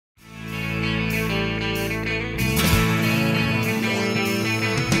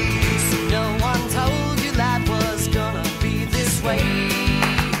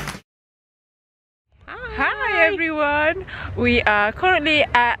everyone. We are currently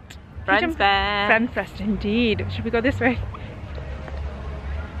at FriendsFest. FriendsFest indeed. Should we go this way?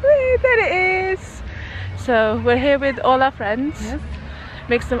 Whee, there it is. So we're here with all our friends. Yes.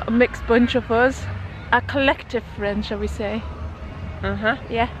 A mixed bunch of us. A collective friend, shall we say?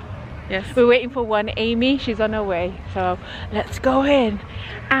 Yeah. Yes. We're waiting for one, Amy. She's on her way. So let's go in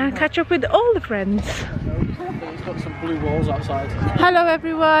and catch up with all the friends. It's got some blue walls outside. Hello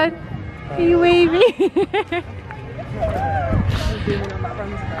everyone. Are you waving?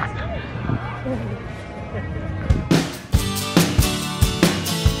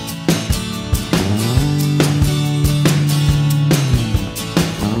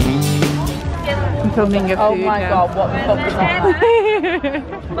 I'm filming your food. Oh my god, what the fuck is that?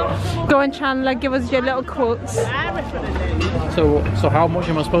 Go on, Chandler, give us your little quotes. So how much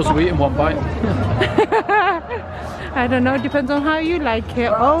am I supposed to eat in one bite? I don't know, it depends on how you like it.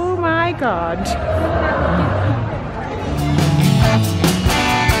 Oh my god.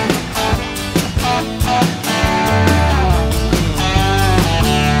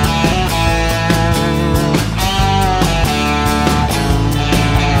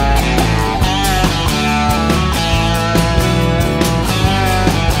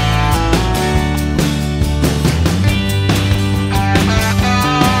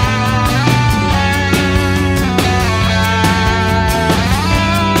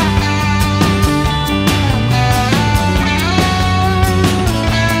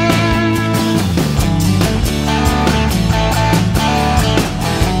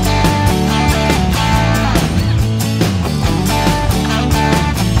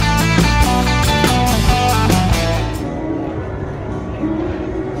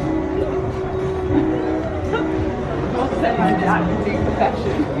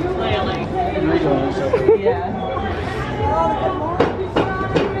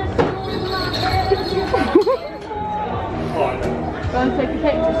 Go and take a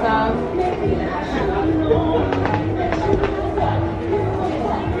picture, Sam.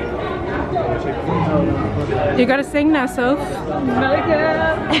 You gotta sing now, Soph.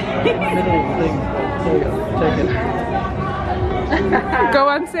 Malika! Go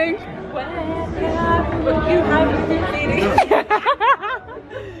on, sing.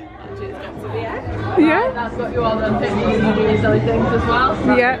 Yeah? That's got you all done pictures and doing silly things as well.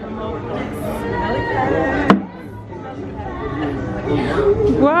 So Yeah.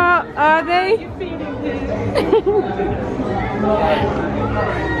 What are they?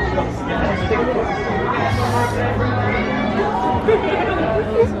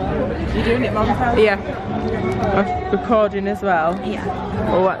 You doing it, Mumtaz? Yeah. I'm recording as well. Yeah.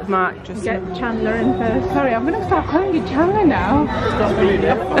 Or what, Mark? Just Get Chandler in first. Sorry, I'm gonna start calling you Chandler now.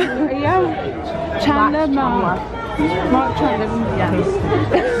 Yeah. Chandler, Mark. Mark Chandler. Yeah.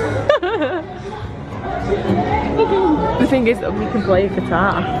 The thing is that we can play a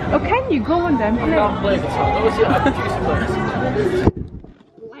guitar. Oh, can you go on then? Play. Play guitar. That was the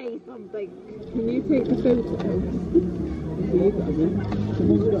Play something. Can you take the photo?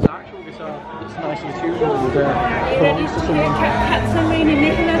 actual guitar. It's nice and tuned with chords to someone. Catson, Rainy,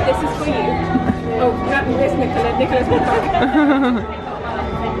 Nicola, this is for you. Oh, not this Nicola. Nicola's my back.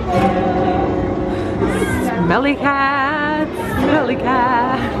 Smelly cat, smelly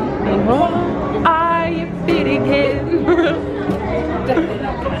cat. What are you feeding him?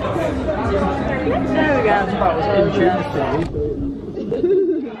 There we go. That was interesting.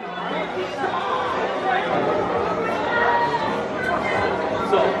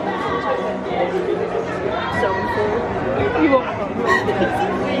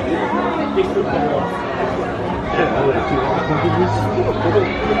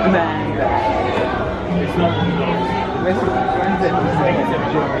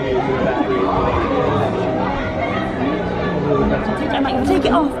 I'm like, take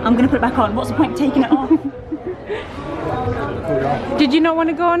it off. I'm going to put it back on. What's the point of taking it off? Did you not want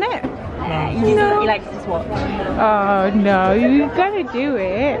to go on it? No. He likes to just watch. Oh no, you gotta do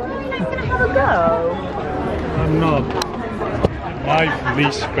it. Have a go. I'm not. My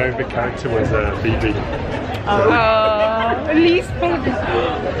least favourite character was BB. Oh, least favourite.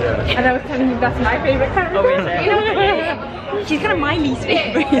 Yeah. And I was telling you that's my favourite character. Oh, is it? She's kind of my least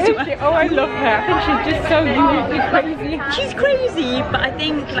favourite as well. Oh, I love her. I think she's just so uniquely crazy. She's crazy, but I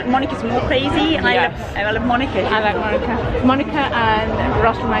think like Monica's more crazy, and Yes. I love Monica. I like Monica. Monica and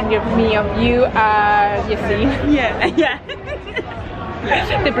Ross remind me of you and Yassine. Yeah, yeah.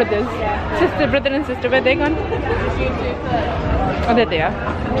 The brothers. Sister, brother and sister, where they gone? Oh, there they are.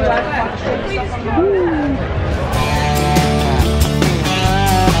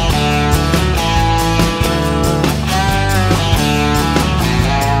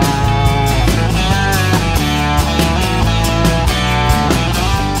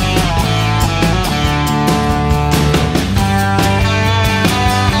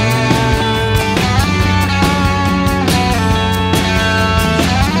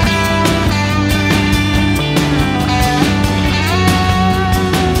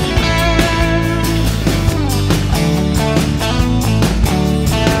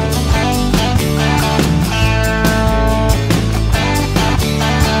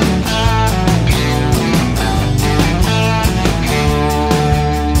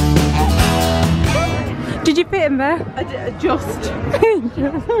 there? Just.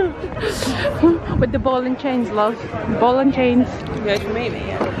 With the ball and chains, love. Ball and chains. You guys for me,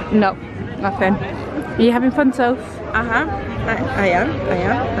 yeah? No, nothing. Are you having fun, Soph? I am.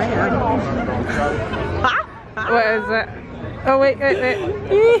 What is it? Oh wait.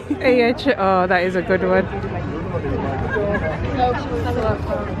 Oh, that is a good one.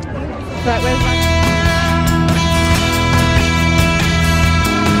 Right, where's that?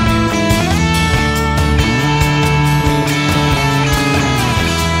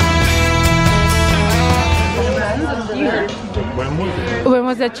 When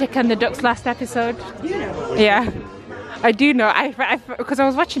was the chick and the ducks last episode? Yeah, I do know. Because I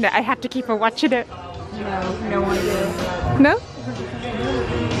was watching it, I had to keep on watching it. No idea. No?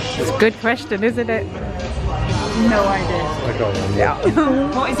 It's a good question, isn't it? No idea. I got one. Yeah.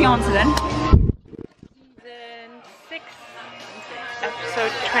 What is the answer then? Season 6,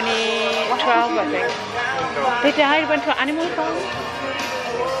 episode 2012, I think. They died, went to an animal farm.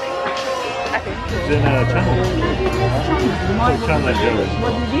 I think. It's in Chandler's. Chandler's Joe's.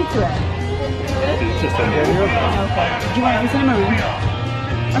 What did you do to it? It's just on Okay. Do you want it in the cinema room?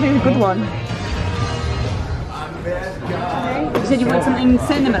 I think it's a good one. You said you want something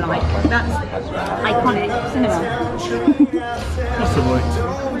cinema-like. That's iconic cinema. Possibly.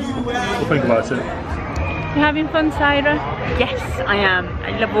 We'll think about it. You having fun, Syra? Yes, I am.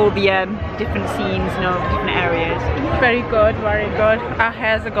 I love all the different scenes, different areas. Very good, very good. Our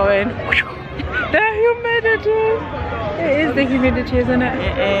hairs are going. The humidity! It is the humidity, isn't it?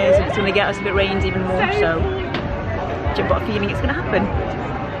 It is. It's going to get us if it rains even more so. I've got a feeling it's going to happen.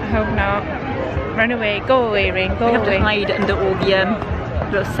 I hope not. Run away, go away, rain, go We have away. to hide under all the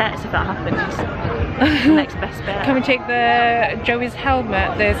little sets if that happens. The next best bet. Can we take the Joey's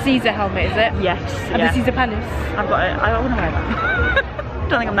helmet, the Caesar helmet, is it? Yes. At the Caesar Palace? I've got it. I want to wear that. I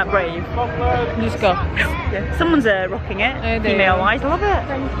don't think I'm that brave. Just go. Yeah. Someone's rocking it. they Female are. wise, I love it.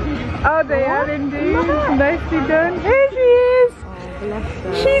 Oh, they are indeed. Nicely done. Here she is.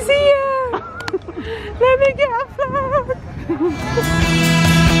 She's here. Let me get a flag.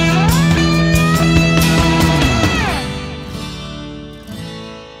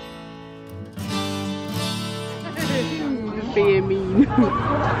 Being mean.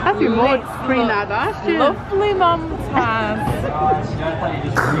 That's your mod free now, that's you. Lovely Mumtaz.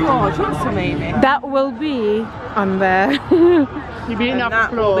 Oh, trust me, mate. That will be on there. You're being off the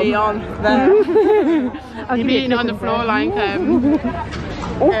floor. Will be on there. You're being on the floor like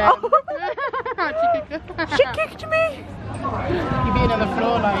She kicked me. You're being on the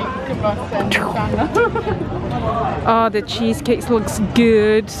floor like Oh, the cheesecake looks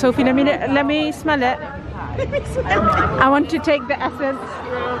good. Sophie, let me smell it. I want to take the essence.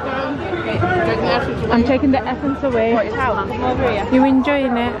 I'm taking the essence away. You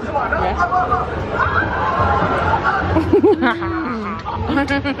enjoying it? Yeah.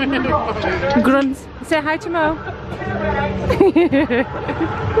 Grunts. Say hi to Mo.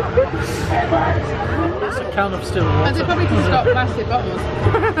 It's a can of still And they water. probably just got plastic bottles.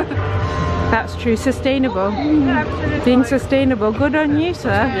 That's true. Sustainable. Being sustainable. Good on you, sir.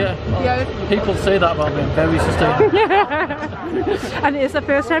 Yeah, well, people say that about me. I'm very sustainable. And it's the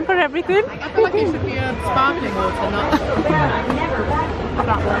first time for everything. I feel like it should be a sparkling water, not.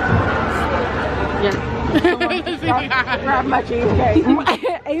 Yeah. Grab my cheesecake.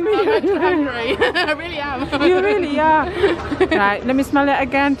 Amy, Hungry. I really am. you really are. Right, let me smell it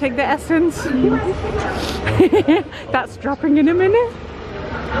again. Take the essence. That's dropping in a minute.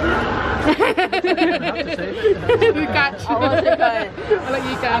 We catch. I'll let you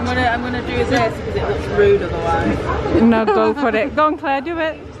go. I'm gonna do this because it looks rude otherwise. No, go for it. Go on, Claire, do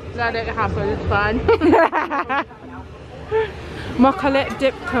it. Let it happen, it's fine. Mocholet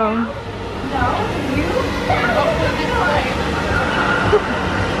dip cone.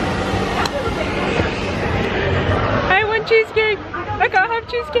 I want cheesecake. I can't have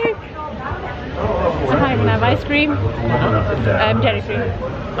cheesecake. I can't even have ice cream. Dairy free.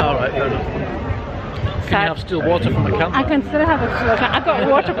 Alright, fair enough. Can you have still water from the can? I can still have a slow can. I've got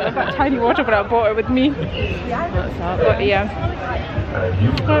water, but I've got tiny water, but I bought it with me. But yeah.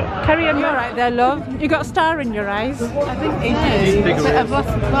 Well, carry on. You're alright there, love. You got a star in your eyes. I think it is. I've lost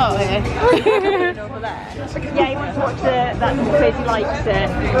the plot here. Yeah, you want to watch that Crazy Lights I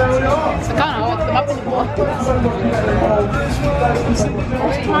can't hold them up anymore.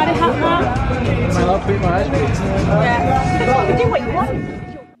 Party hat now. Am I allowed to eat my ice cream? Yeah. You can do what you want.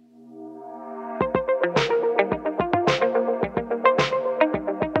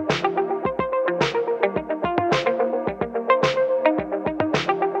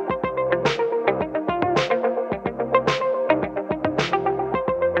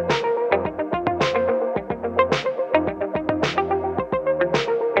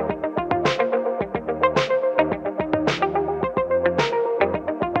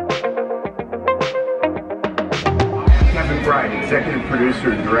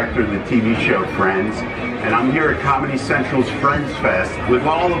 producer and director of the TV show Friends, and I'm here at Comedy Central's Friends Fest with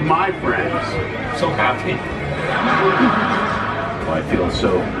all of my friends. So happy. I feel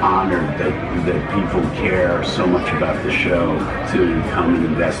so honored that people care so much about the show to come and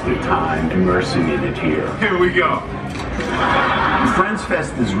invest their time immersing in it here. Here we go. Friends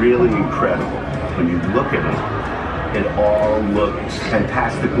Fest is really incredible. When you look at it, it all looks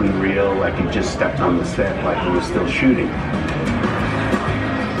fantastically real, like you just stepped on the set, like we were still shooting.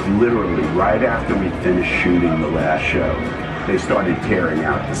 Literally, right after we finished shooting the last show, they started tearing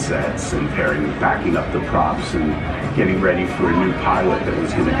out the sets and packing up the props and getting ready for a new pilot that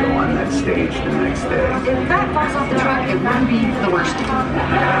was going to go on that stage the next day. If that falls off the truck, it wouldn't be the worst.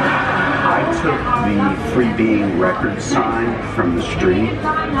 I took the Free Being Records sign from the street.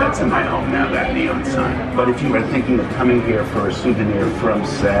 That's in my home now, that neon sign. But if you are thinking of coming here for a souvenir from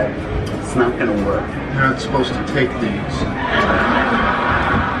set, it's not going to work. You're not supposed to take these.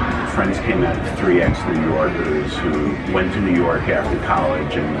 Friends came out of 3 ex-New Yorkers who went to New York after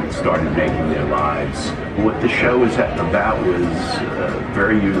college and started making their lives. What the show was about was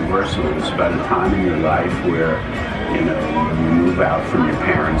very universal. It was about a time in your life where, you know, you move out from your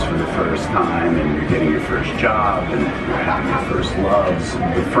parents for the first time and you're getting your first job and you're having your first loves.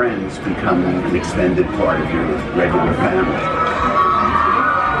 The friends become an extended part of your regular family.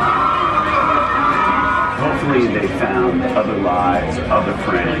 Hopefully they found other lives, other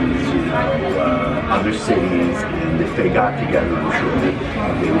friends, you know, other cities, and if they got together, I'm sure that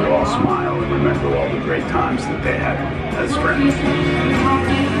they would all smile and remember all the great times that they had as friends.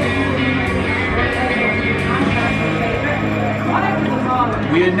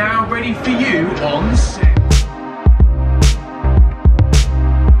 We are now ready for you on set.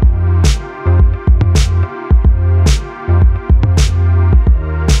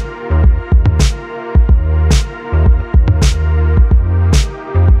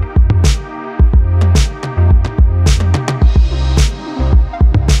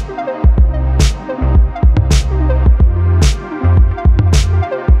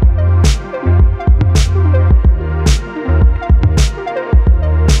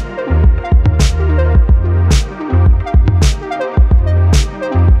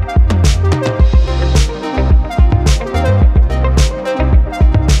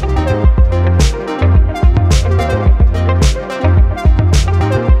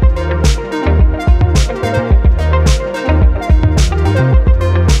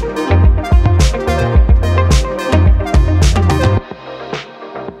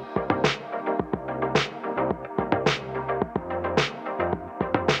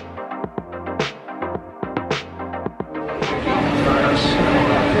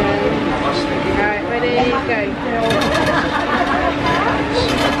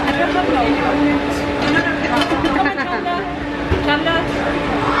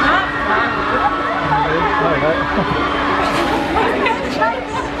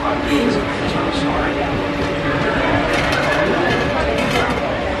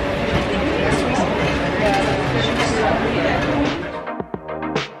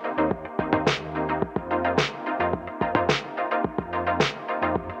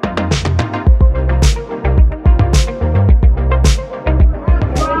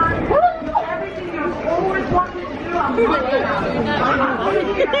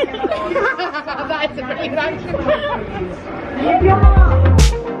 That's a pretty action.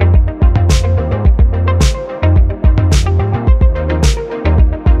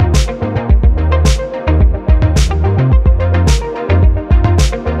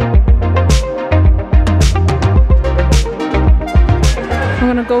 I'm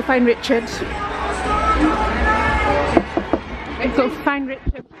gonna go find Richard. Go find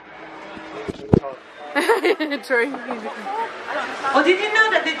Richard. True. Oh, did you know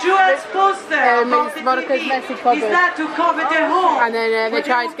that the Jewels poster It's Monica's messy cupboard. is that to cover the hole? And then they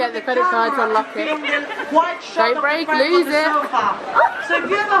tried to get the credit card to unlock it. Don't break, lose it. So if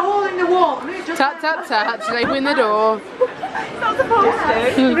you have a hole in the wall, just Tap tap tap, just open the door. not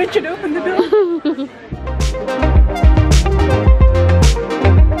supposed to. Richard opened the door.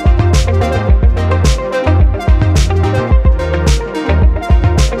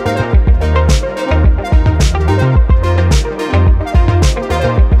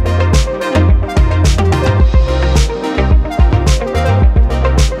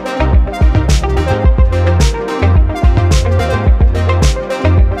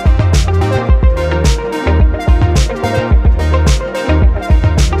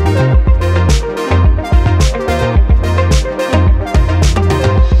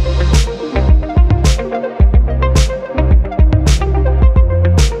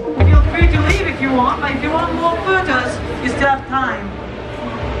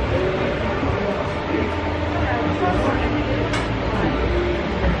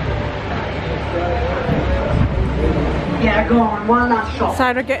 gone. One last shot.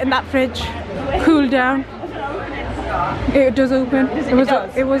 Sarah, get in that fridge. Cool down. It does open. It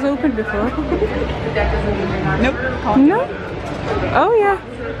was open before. Nope. No? Oh yeah.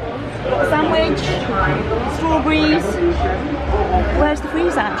 Sandwich, strawberries. Where's the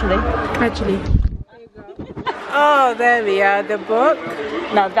freezer actually? Oh, there we are, the book.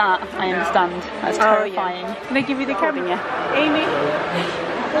 Now that, I understand. That's terrifying. Yeah. Can I give you the camera? Yeah. Amy.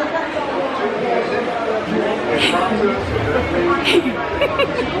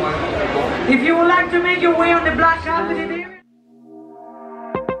 If you would like to make your way on the black carpet area.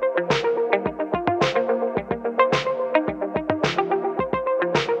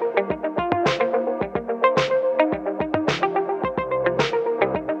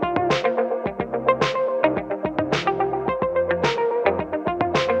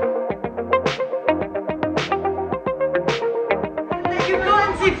 You go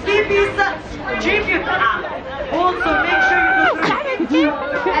and see Phoebe's tribute act. Also make sure you go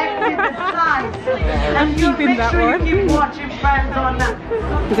to the slides. And you make that sure one. you keep watching Friends on that.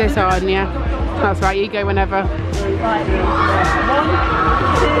 Is this on? Yeah. That's right, you go whenever.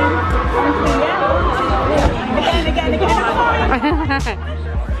 Again.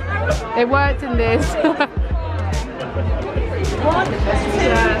 It worked in this. 1, 2,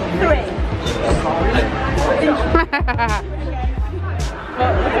 3.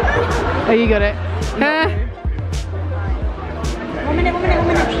 Oh, you got it. 1 minute. Again.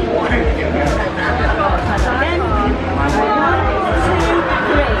 1, 2, 3.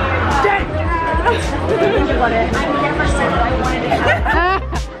 You got it. I never said I wanted it.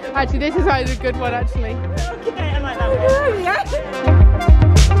 Actually, this is a good one, actually. Okay, I like that one. Yeah.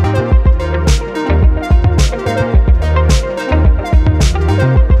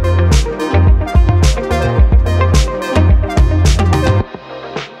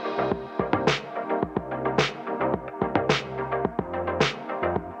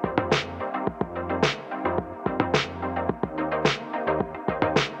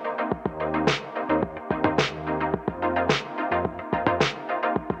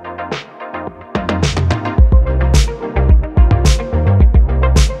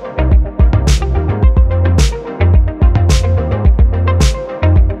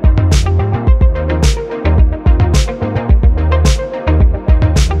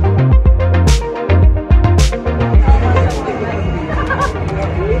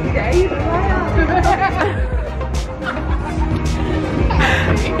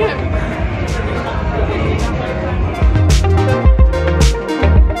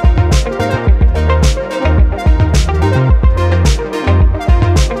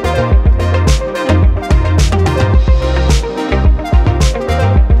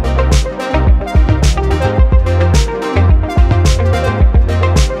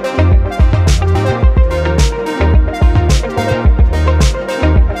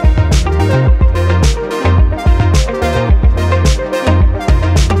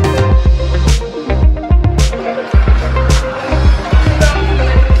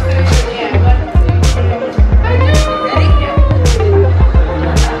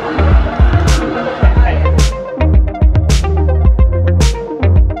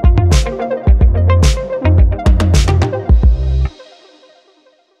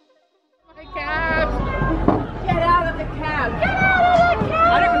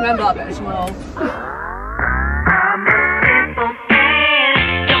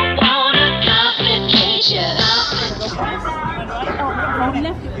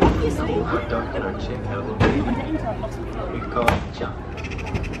 duck and our chick had a little baby. We call it John.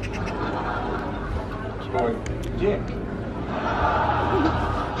 Jim.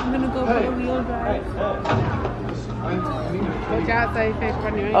 I'm gonna go for a wheel drive. Watch out, safe fish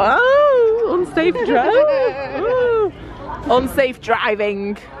running. Oh, unsafe drive. Ooh. Unsafe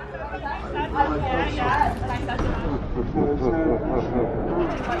driving. Get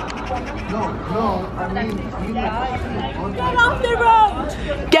off the road!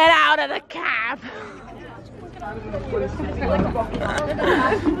 Get out of the cab. That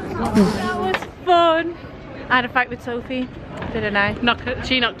was fun. I had a fight with Sophie, didn't I?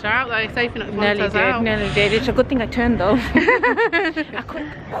 She knocked her out though. Sophie knocked Nearly out. Nearly did. It's a good thing I turned though. I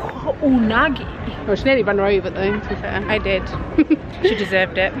couldn't. Unagi. Well, she nearly ran her over though, to be fair. I did. She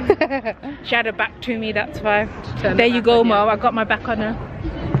deserved it. She had her back to me, that's why. There you go, Mo. I got my back on her.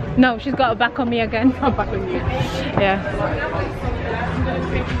 No, she's got her back on me again. I'm back on you. Yeah.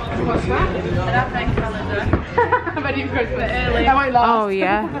 I'm ready for it early. I won't last. Oh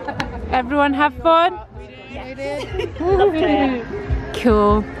yeah. Everyone have fun?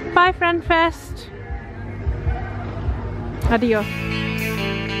 Cool. Bye, FriendsFest. Adios.